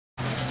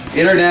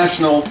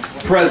International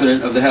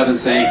President of the Heaven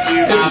Saints.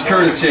 This is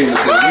Curtis Jameson.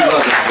 We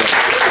love this guy.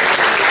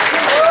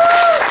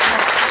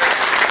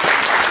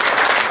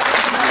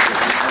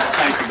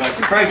 Thank you,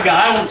 Bucky. Praise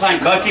God. I want to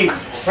thank Bucky.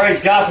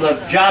 Praise God for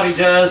the job he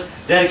does.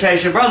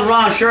 Dedication. Brother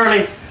Ron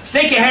Shirley,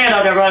 stick your hand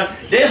up there, brother.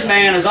 This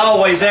man is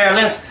always there.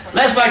 Let's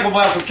make him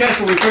welcome.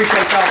 Chester, we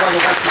appreciate y'all, brother,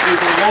 what you do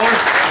for the Lord.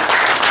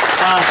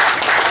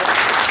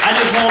 I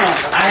just want to,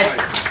 I had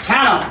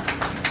kind of,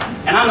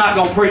 and I'm not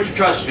going to preach,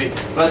 trust me,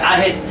 but I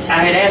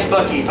had asked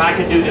Bucky if I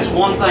could do this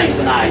one thing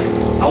tonight.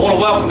 I want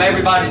to welcome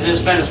everybody to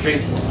this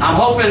ministry. I'm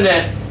hoping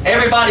that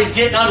everybody's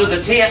getting under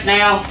the tent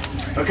now,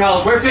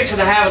 because we're fixing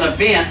to have an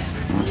event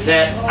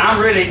that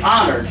I'm really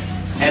honored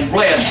and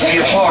blessed to be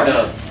a part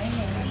of.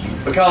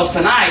 Because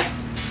tonight,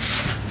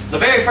 the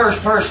very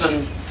first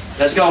person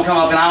that's going to come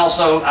up, and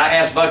I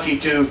asked Bucky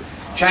to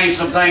change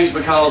some things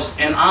because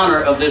in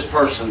honor of this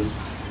person,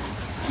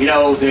 you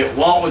know, that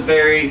Walt would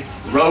bury,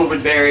 Rode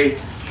would bury,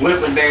 Whit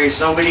would bury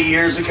so many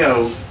years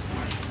ago,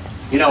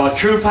 you know, a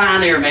true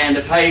pioneer man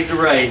that paved the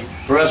way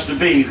for us to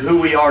be who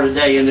we are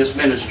today in this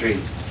ministry.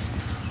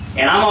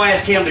 And I'm going to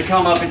ask him to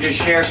come up and just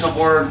share some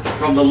word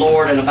from the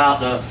Lord and about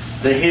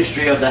the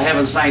history of the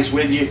Heaven Saints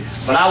with you.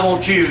 But I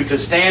want you to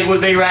stand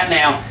with me right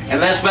now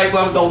and let's make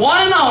welcome the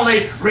one and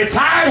only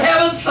retired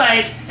Heaven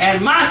Saint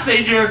and my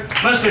senior,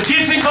 Mr.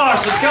 Gypsy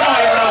Parsons. Come on,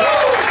 brother.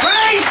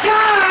 Praise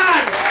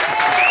God!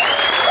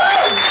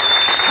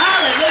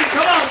 Hallelujah.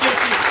 Come on,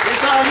 Gypsy.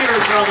 It's all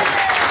yours, brother.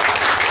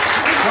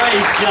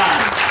 Praise God.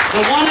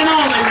 The one and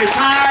only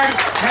retired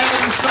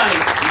Heaven Saint,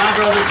 my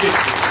brother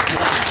Gypsy.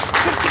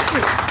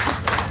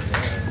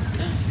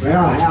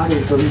 Well,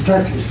 howdy from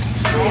Texas.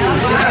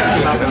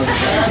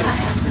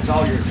 It's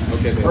all yours.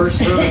 Okay. First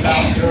heard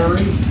about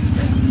Terry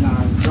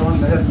and joined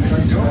the Heaven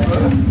Saints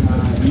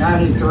in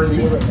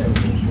 93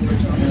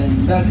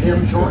 and met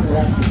him shortly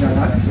after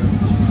that.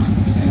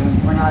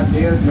 And when I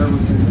did, there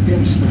was an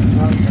instant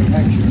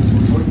connection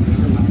between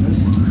us.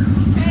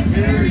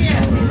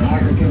 So I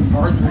became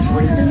partners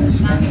with him in his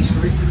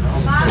ministry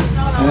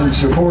and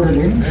supported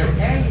him.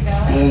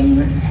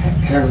 And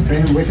have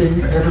been with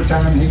him every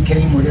time he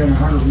came within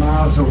 100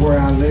 miles of where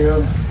I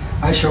live.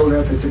 I showed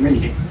up at the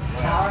meeting.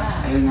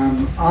 And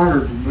I'm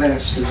honored and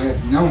blessed to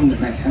have known the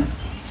man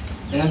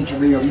and to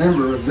be a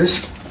member of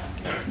this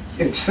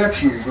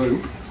exceptional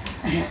group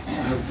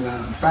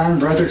of fine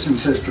brothers and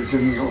sisters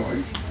in the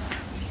Lord.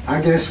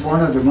 I guess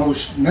one of the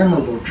most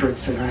memorable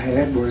trips that I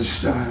had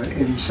was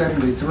in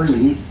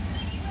 '73,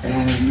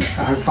 and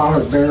I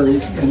followed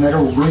Barry in that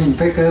old green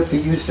pickup he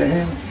used to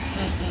have.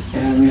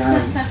 And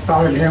I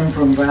followed him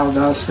from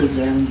Valdosta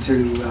down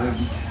to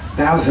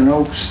Thousand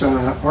Oaks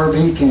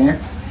RV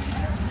camp.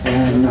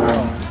 And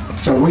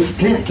so we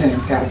tent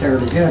camped out there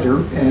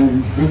together,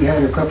 and he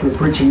had a couple of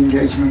preaching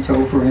engagements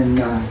over in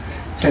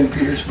St.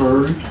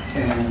 Petersburg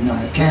and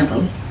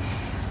Tampa.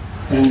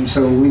 And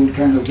so we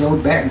kind of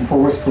rode back and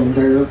forth from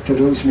there to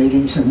those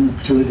meetings and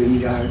to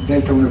the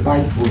Daytona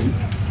Bike Week.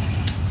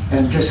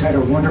 And just had a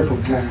wonderful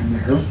time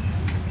there.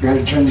 Got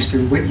a chance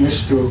to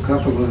witness to a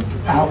couple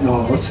of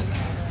outlaws.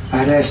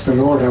 I'd asked the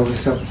Lord, I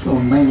was up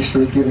on Main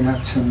Street giving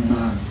out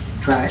some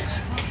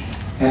tracts,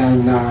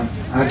 and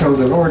I told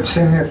the Lord,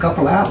 send me a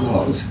couple of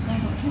outlaws.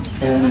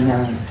 And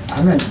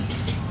I meant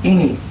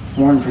any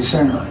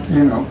 1%er,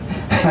 you know.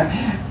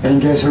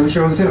 And guess who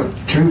shows up?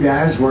 Two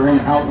guys wearing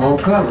outlaw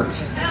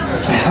covers.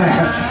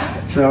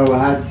 So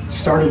I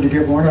started to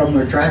give one of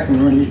them a tract,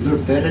 and when he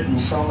looked at it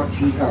and saw it,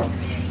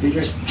 he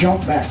just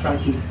jumped back like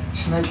he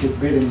snake had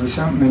bit him or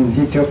something, and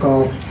he took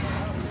off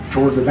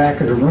toward the back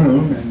of the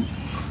room. And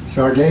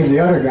so I gave the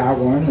other guy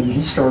one, and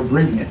he started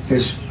reading it,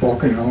 just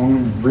walking along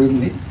and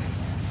reading it.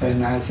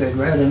 And I said,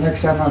 well, the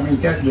next time I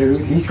meet that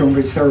dude, he's going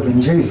to be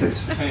serving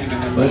Jesus.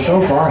 But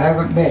so far, I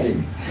haven't met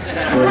him.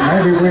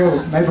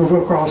 But maybe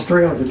we'll cross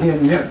trails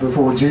again yet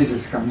before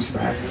Jesus comes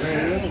back.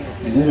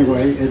 And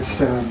anyway, it's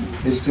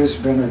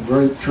just been a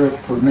great trip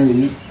for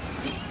me.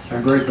 A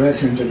great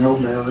blessing to know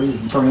Barry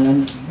and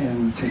friend,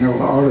 and to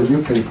know all of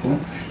you people.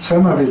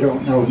 Some of you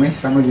don't know me,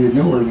 some of you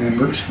newer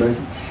members, but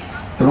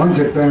the ones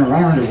that have been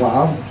around a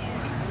while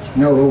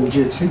know old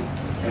Gypsy.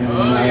 And,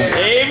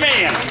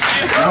 Amen.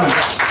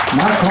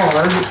 My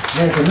card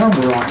has a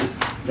number on it.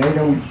 They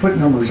don't put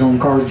numbers on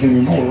cards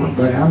anymore,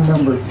 but I'm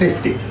number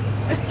 50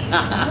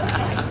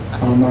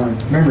 on my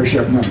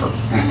membership number.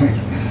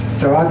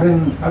 So I've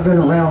been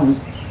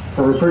around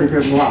for a pretty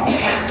good while.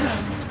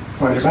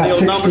 What, about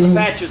 16? Number the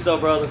patches, though,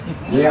 brother.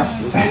 Yeah.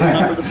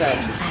 Number the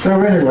patches.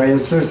 So anyway,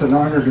 it's just an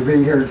honor to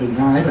be here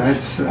tonight. I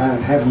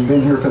haven't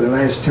been here for the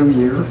last 2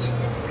 years,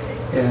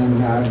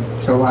 and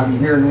so I'm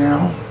here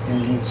now,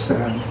 and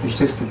it's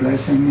just a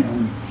blessing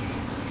and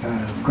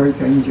a great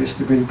thing just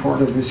to be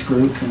part of this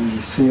group and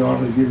to see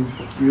all of you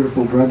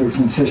beautiful brothers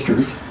and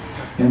sisters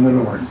in the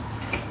Lord.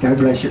 God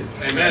bless you.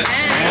 Amen.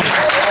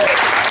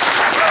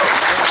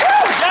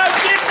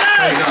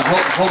 Hey, John,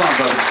 hold on,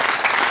 brother.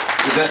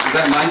 Is that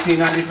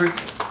 1993?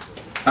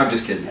 I'm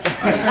just kidding. No,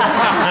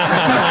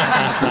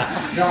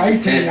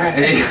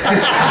 1893.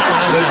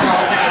 Listen,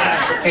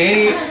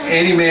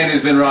 any man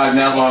who's been riding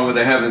that long with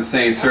the Heaven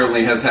Saints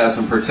certainly has had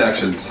some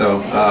protection.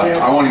 So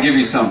I want to give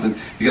you something,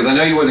 because I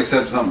know you wouldn't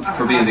accept something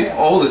for being the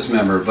oldest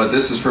member, but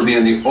this is for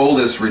being the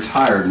oldest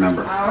retired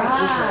member.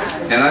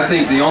 And I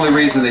think the only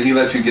reason that he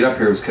let you get up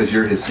here is because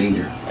you're his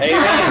senior.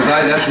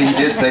 Because he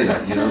did say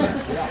that, you know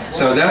that.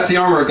 So that's the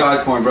Armor of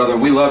God coin, brother.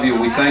 We love you.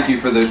 We thank you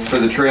for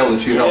the trail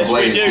that you helped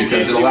blaze,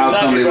 because it allowed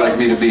somebody like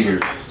me to be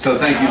here. So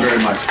thank you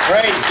very much.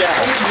 Praise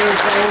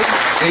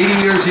God.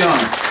 80 years young.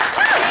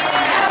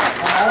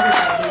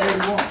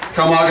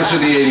 Come August will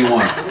be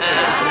 81.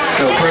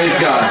 So praise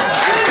God.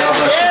 God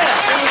bless you.